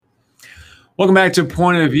Welcome back to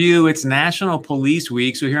Point of View. It's National Police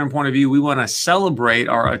Week. So here in Point of View, we want to celebrate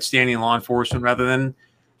our outstanding law enforcement rather than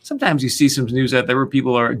sometimes you see some news out there where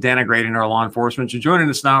people are denigrating our law enforcement. So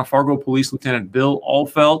joining us now, Fargo Police Lieutenant Bill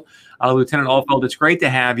Ahlfeldt. Lieutenant Ahlfeldt, it's great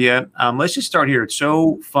to have you. Let's just start here. It's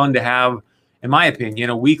so fun to have, in my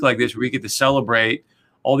opinion, a week like this where we get to celebrate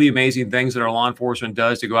all the amazing things that our law enforcement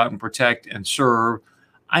does to go out and protect and serve.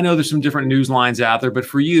 I know there's some different news lines out there, but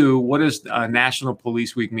for you, what does National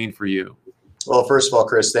Police Week mean for you? Well, first of all,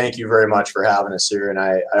 Chris, thank you very much for having us here. And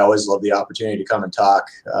I always love the opportunity to come and talk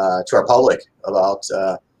to our public about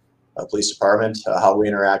a police department, how we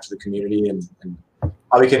interact with the community, and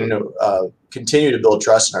how we can continue to build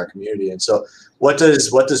trust in our community. And so what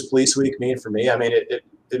does Police Week mean for me? I mean,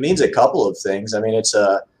 it means a couple of things. I mean, it's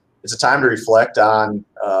a time to reflect on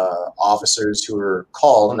officers who are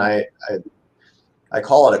called, and I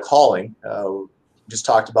call it a calling. Just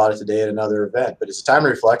talked about it today at another event, but it's a time to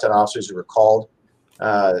reflect on officers who were called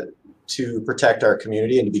to protect our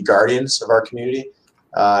community and to be guardians of our community,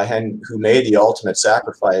 and who made the ultimate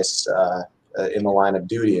sacrifice in the line of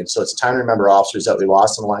duty. And so it's a time to remember officers that we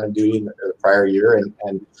lost in the line of duty in the prior year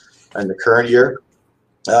and the current year.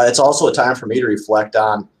 It's also a time for me to reflect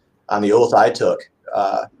on the oath I took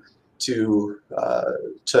to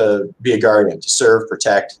be a guardian, to serve,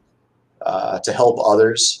 protect, to help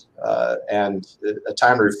others, and a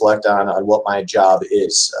time to reflect on what my job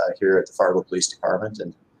is here at the Fargo Police Department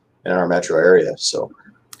and in our metro area. So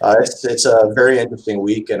it's a very interesting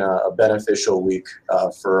week and a beneficial week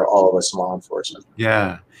for all of us in law enforcement.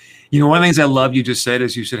 Yeah. You know, one of the things I love you just said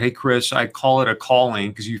is you said, hey, Chris, I call it a calling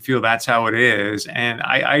because you feel that's how it is. And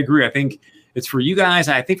I agree. I think it's for you guys.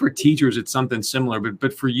 I think for teachers, it's something similar.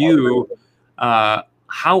 But for you, how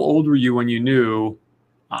old were you when you knew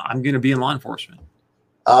I'm going to be in law enforcement?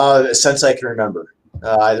 Since I can remember.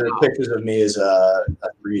 There are pictures of me as a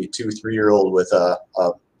 3-year-old with a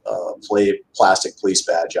plastic police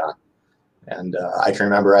badge on. And I can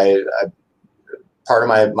remember part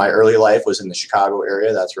of my early life was in the Chicago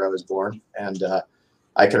area. That's where I was born. And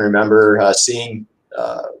I can remember seeing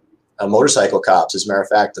motorcycle cops. As a matter of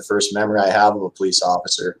fact, the first memory I have of a police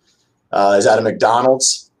officer is at a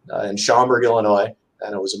McDonald's in Schaumburg, Illinois.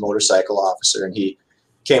 And it was a motorcycle officer. And he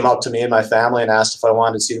came up to me and my family and asked if I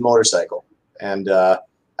wanted to see the motorcycle. And I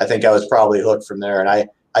think I was probably hooked from there. And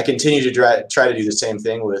I continue to try to do the same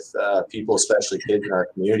thing with people, especially kids in our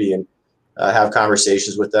community, and have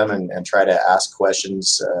conversations with them and try to ask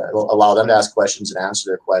questions, allow them to ask questions and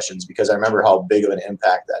answer their questions, because I remember how big of an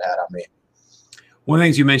impact that had on me. One of the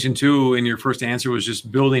things you mentioned too in your first answer was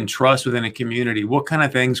just building trust within a community. What kind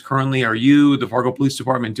of things currently are you, the Fargo Police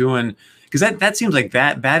Department, doing? Because that seems like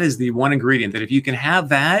that is the one ingredient that if you can have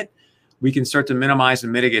that, we can start to minimize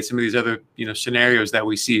and mitigate some of these other scenarios that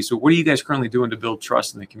we see. So what are you guys currently doing to build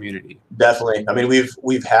trust in the community? Definitely. I mean,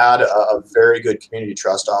 we've had a very good community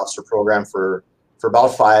trust officer program for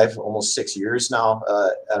about 5, almost 6 years now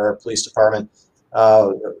at our police department.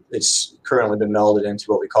 It's currently been melded into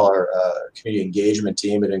what we call our community engagement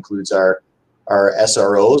team. It includes our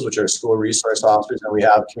SROs, which are school resource officers, and we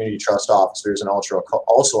have community trust officers and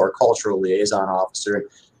also our cultural liaison officer.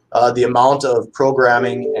 The amount of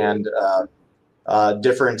programming and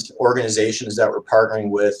different organizations that we're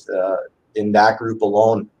partnering with in that group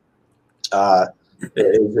alone,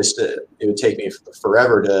 it would take me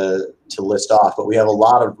forever to list off. But we have a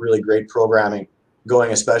lot of really great programming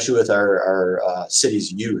going, especially with our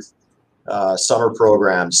city's youth, summer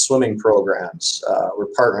programs, swimming programs. We're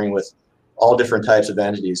partnering with all different types of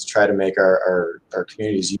entities to try to make our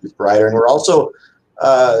community's youth brighter. And we're also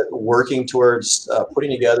working towards putting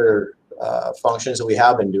together functions, that we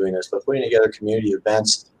have been doing this, but putting together community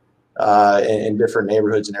events in different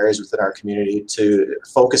neighborhoods and areas within our community to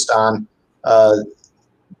focus on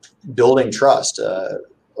building trust,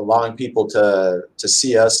 allowing people to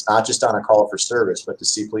see us not just on a call for service, but to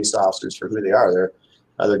see police officers for who they are. They're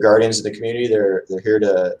guardians of the community. They're here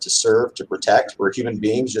to serve, to protect. We're human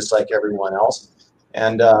beings just like everyone else,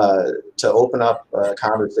 and to open up a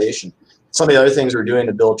conversation. Some of the other things we're doing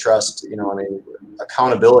to build trust, I mean,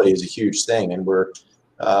 accountability is a huge thing, and we're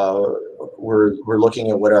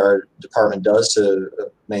looking at what our department does to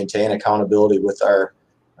maintain accountability with our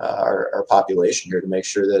population here, to make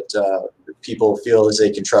sure that people feel as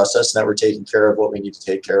they can trust us and that we're taking care of what we need to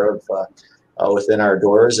take care of within our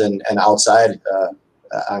doors and outside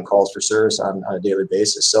on calls for service on a daily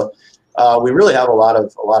basis. So we really have a lot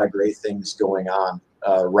of great things going on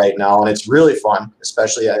right now, and it's really fun,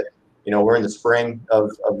 especially we're in the spring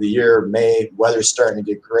of the year, May, weather's starting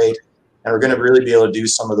to get great, and we're going to really be able to do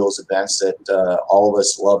some of those events that all of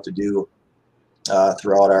us love to do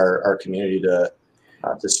throughout our community to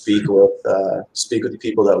to speak with the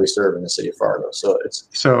people that we serve in the city of Fargo. So it's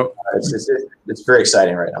very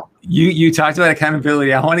exciting right now. You talked about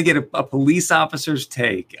accountability. I want to get a police officer's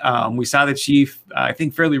take. We saw the chief, I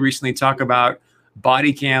think, fairly recently talk about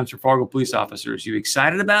body cams for Fargo police officers. You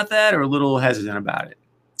excited about that or a little hesitant about it?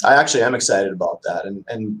 I actually am excited about that,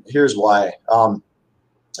 and here's why.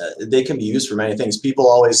 They can be used for many things. People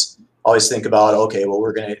always think about, okay, well,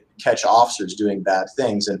 we're going to catch officers doing bad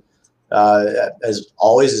things, and as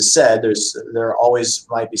always is said, there always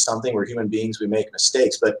might be something. We're human beings, we make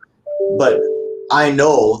mistakes, but I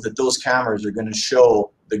know that those cameras are going to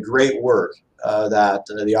show the great work that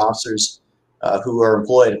the officers who are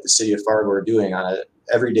employed at the city of Fargo are doing on an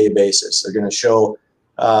everyday basis. They're going to show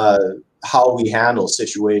how we handle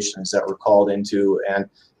situations that we're called into, and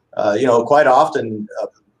quite often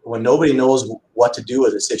when nobody knows what to do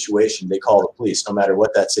with a situation, they call the police, no matter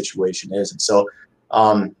what that situation is. And so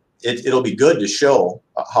it'll be good to show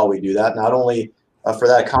how we do that, not only for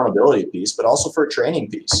that accountability piece, but also for a training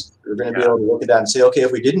piece. We're going to be able to look at that and say, okay,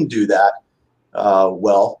 if we didn't do that,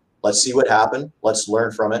 well, let's see what happened. Let's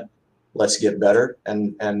learn from it. Let's get better,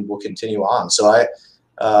 and we'll continue on. So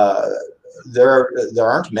there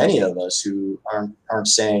aren't many of us who aren't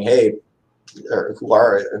saying, hey, or who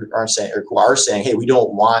are saying, hey, we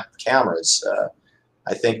don't want cameras.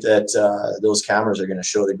 I think that those cameras are going to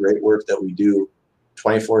show the great work that we do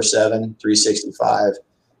 24/7, 365,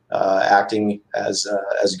 acting as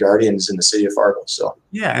guardians in the city of Fargo. So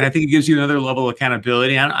yeah, and I think it gives you another level of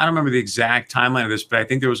accountability. I don't remember the exact timeline of this, but I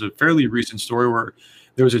think there was a fairly recent story where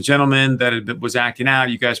there was a gentleman that was acting out.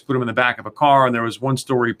 You guys put him in the back of a car, and there was one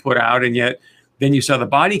story put out, and yet then you saw the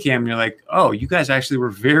body cam, and you're like, oh, you guys actually were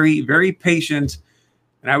very, very patient,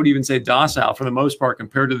 and I would even say docile for the most part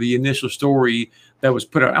compared to the initial story that was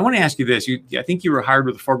put out. I want to ask you this. I think you were hired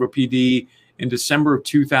with the Fargo PD in December of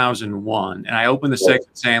 2001, and I opened the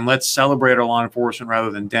segment saying, let's celebrate our law enforcement rather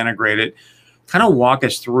than denigrate it. Kind of walk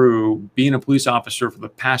us through being a police officer for the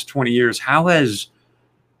past 20 years. How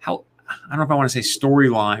I don't know if I want to say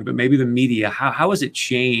storyline, but maybe the media, how has it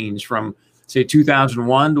changed from, say,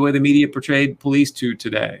 2001, the way the media portrayed police, to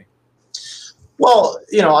today? Well,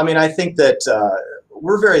 I think that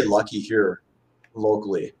we're very lucky here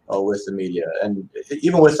locally with the media, and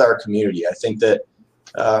even with our community. I think that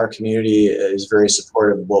our community is very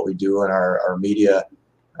supportive of what we do, and our media,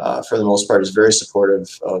 for the most part, is very supportive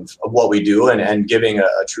of what we do and giving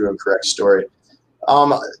a true and correct story.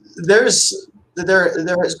 There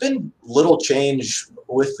has been little change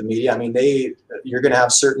with the media. I mean, you're going to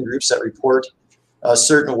have certain groups that report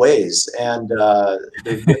certain ways, and the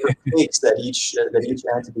different takes that each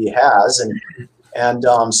entity has,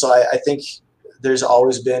 and so I think there's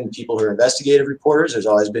always been people who are investigative reporters. There's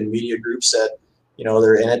always been media groups that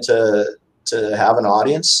they're in it to have an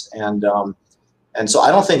audience, and so I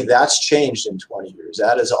don't think that's changed in 20 years.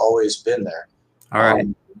 That has always been there. All right.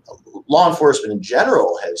 Law enforcement in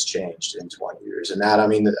general has changed in 20 years, and that,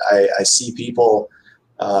 I see people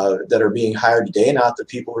that are being hired today, not the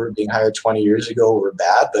people who were being hired 20 years ago were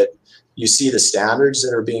bad, but you see the standards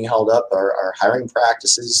that are being held up, our hiring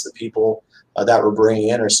practices. The people that we're bringing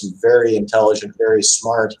in are some very intelligent, very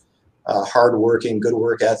smart, hardworking, good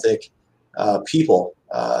work ethic people.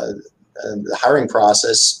 And the hiring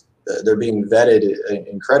process, they're being vetted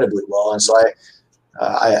incredibly well, and so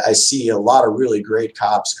I see a lot of really great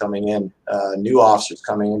cops coming in, new officers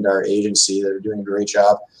coming into our agency that are doing a great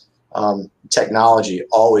job. Technology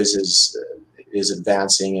always is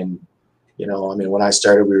advancing, and when I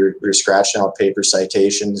started, we were scratching out paper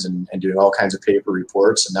citations and doing all kinds of paper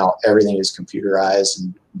reports, and now everything is computerized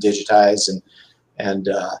and digitized,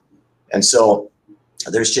 and so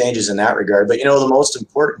there's changes in that regard. But the most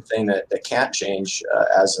important thing that can't change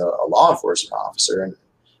as a law enforcement officer, and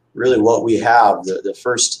really what we have, the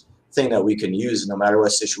first thing that we can use no matter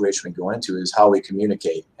what situation we go into, is how we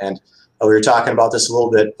communicate. And we were talking about this a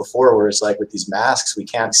little bit before, where it's like with these masks, we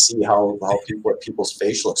can't see what people's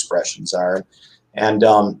facial expressions are. And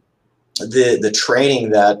the training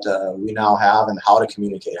that we now have, and how to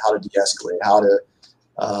communicate, how to de-escalate, how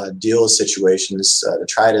to deal with situations, to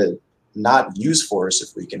try to not use force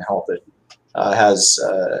if we can help it, has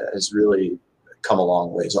really come a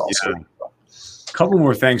long ways also. Yeah. A couple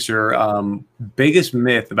more things, sir. Biggest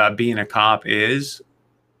myth about being a cop is?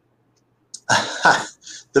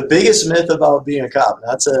 The biggest myth about being a cop.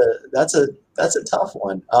 That's a tough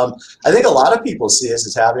one. I think a lot of people see us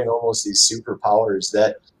as having almost these superpowers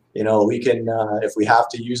that, we can, if we have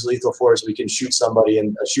to use lethal force, we can shoot somebody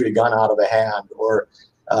and shoot a gun out of a hand, or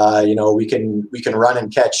we can run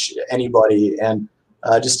and catch anybody, and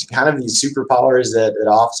just kind of these superpowers that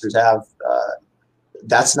officers have.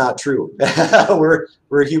 That's not true.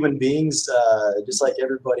 we're human beings, just like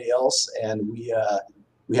everybody else, and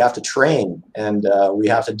we have to train, and we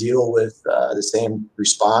have to deal with the same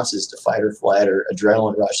responses to fight or flight or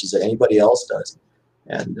adrenaline rushes that anybody else does.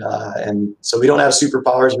 And so we don't have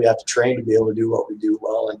superpowers. We have to train to be able to do what we do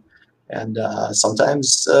well. And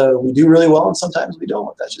sometimes we do really well, and sometimes we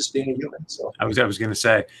don't. That's just being a human. So I was going to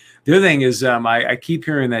say, the other thing is I keep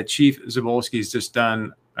hearing that Chief Zabolski's just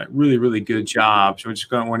done a really, really good job. So I just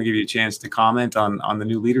want to give you a chance to comment on the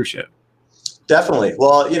new leadership. Definitely.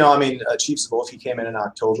 Well, I mean, Chief Zabolski came in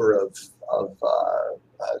October of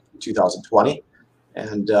 2020.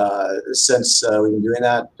 And since we've been doing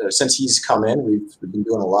that, since he's come in, we've been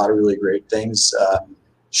doing a lot of really great things.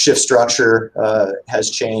 Shift structure has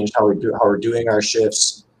changed, how we're doing our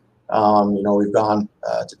shifts. We've gone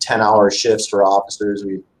to 10-hour shifts for officers.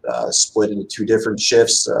 We've split into 2 different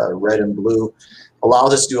shifts, red and blue.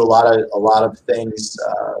 Allows us to do a lot of things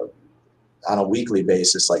on a weekly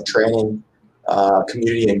basis, like training,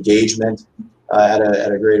 community engagement at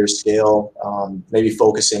a greater scale, maybe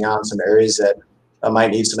focusing on some areas that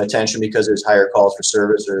might need some attention because there's higher calls for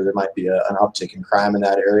service, or there might be an uptick in crime in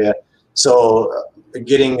that area. So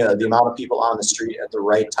getting the amount of people on the street at the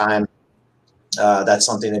right time, that's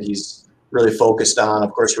something that he's really focused on.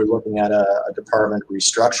 Of course, we're looking at a department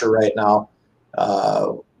restructure right now.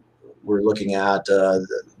 We're looking at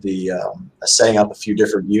setting up a few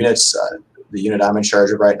different units. The unit I'm in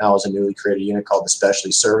charge of right now is a newly created unit called the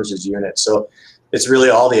Specialty Services Unit. So it's really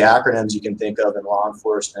all the acronyms you can think of in law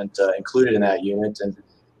enforcement included in that unit. And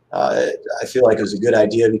I feel like it was a good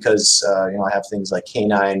idea because, I have things like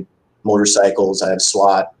K9 motorcycles, I have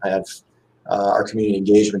SWAT, I have our community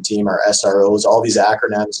engagement team, our SROs, all these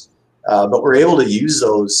acronyms. But we're able to use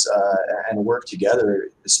those and work together,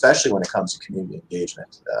 especially when it comes to community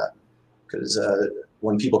engagement. Because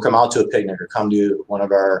when people come out to a picnic or come to one of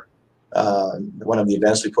the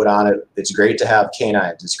events we put on, it's great to have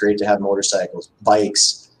canines, it's great to have motorcycles,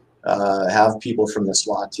 bikes, have people from the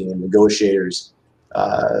SWAT team, negotiators,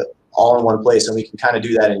 all in one place, and we can kind of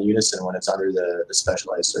do that in unison when it's under the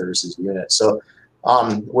Specialized Services Unit. So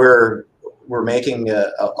we're making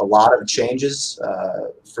a lot of changes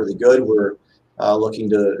for the good. We're looking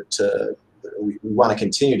we want to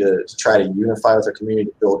continue to try to unify with our community,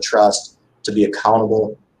 to build trust, to be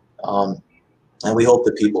accountable. And we hope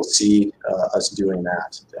that people see us doing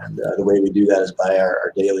that. And the way we do that is by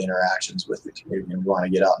our daily interactions with the community, and we want to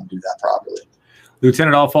get out and do that properly.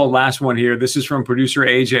 Lieutenant Ahlfeldt, last one here. This is from producer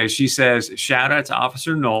AJ. She says, shout out to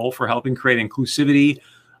Officer Knoll for helping create inclusivity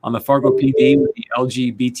on the Fargo PD with the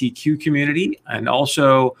LGBTQ community. And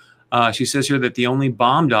also, she says here that the only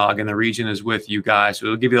bomb dog in the region is with you guys. So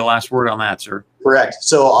we'll give you the last word on that, sir. Correct.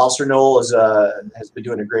 So Officer Knoll has been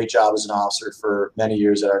doing a great job as an officer for many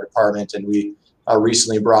years at our department, and we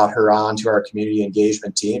recently brought her on to our community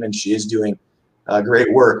engagement team, and she is doing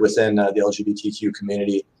great work within the LGBTQ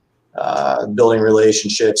community, building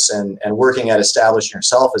relationships and working at establishing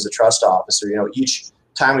herself as a trust officer. Each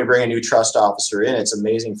time we bring a new trust officer in, it's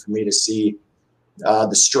amazing for me to see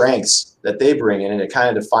the strengths that they bring in, and it kind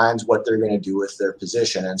of defines what they're going to do with their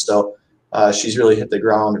position. And so she's really hit the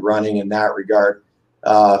ground running in that regard.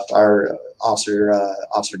 Our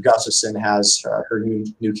Officer Gustafson has her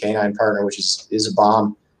new canine partner, which is a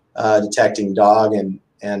bomb detecting dog, and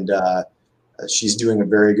she's doing a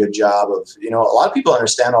very good job of, a lot of people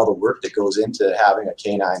understand all the work that goes into having a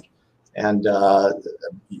canine, and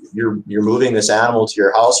you're moving this animal to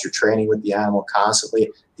your house, you're training with the animal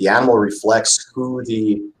constantly. The animal reflects who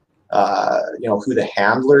the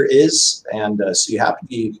handler is, and so you have to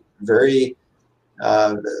be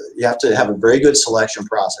you have to have a very good selection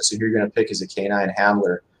process if you're going to pick as a canine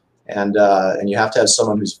handler, and you have to have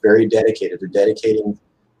someone who's very dedicated. They're dedicating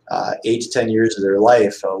 8 to 10 years of their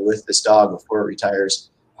life with this dog before it retires.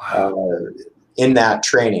 Wow. In that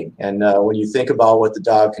training. And when you think about what the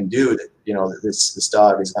dog can do, this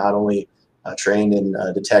dog is not only trained in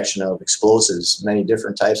detection of explosives, many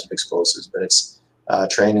different types of explosives, but it's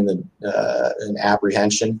trained in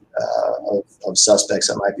apprehension of suspects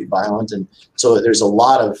that might be violent. And so there's a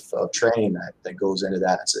lot of training that goes into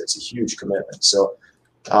that. It's a huge commitment. So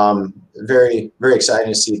very, very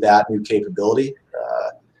exciting to see that new capability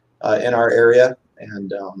in our area,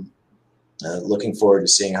 and looking forward to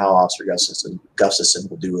seeing how Officer Gustafson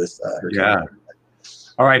will do with her. Yeah.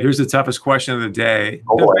 All right, here's the toughest question of the day.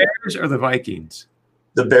 The Bears or the Vikings?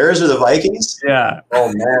 The Bears or the Vikings? Yeah.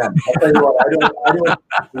 Oh man, I'll tell you what,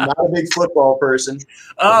 I'm not a big football person.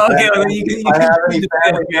 Oh, okay. If I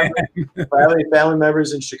have any family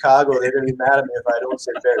members in Chicago, they're going to be mad at me if I don't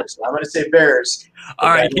say Bears. So I'm going to say Bears. All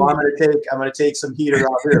right. I'm going to take some heat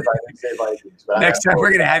around here if I don't say Vikings. But next time we're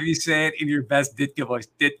going to have you say it in your best Ditka voice.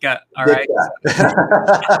 Ditka. All right.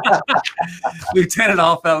 Lieutenant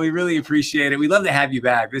Ahlfeldt, we really appreciate it. We love to have you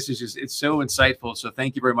back. This is it's so insightful. So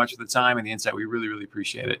thank you very much for the time and the insight. We really, really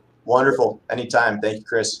appreciate it. Wonderful. Anytime. Thank you,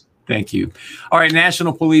 Chris. Thank you. All right.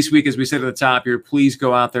 National Police Week, as we said at the top here, please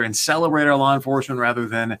go out there and celebrate our law enforcement rather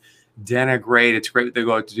than denigrate. It's great what they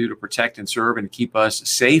go out to do to protect and serve and keep us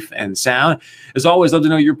safe and sound. As always, love to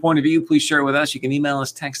know your point of view. Please share it with us. You can email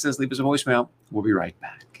us, text us, leave us a voicemail. We'll be right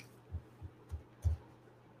back.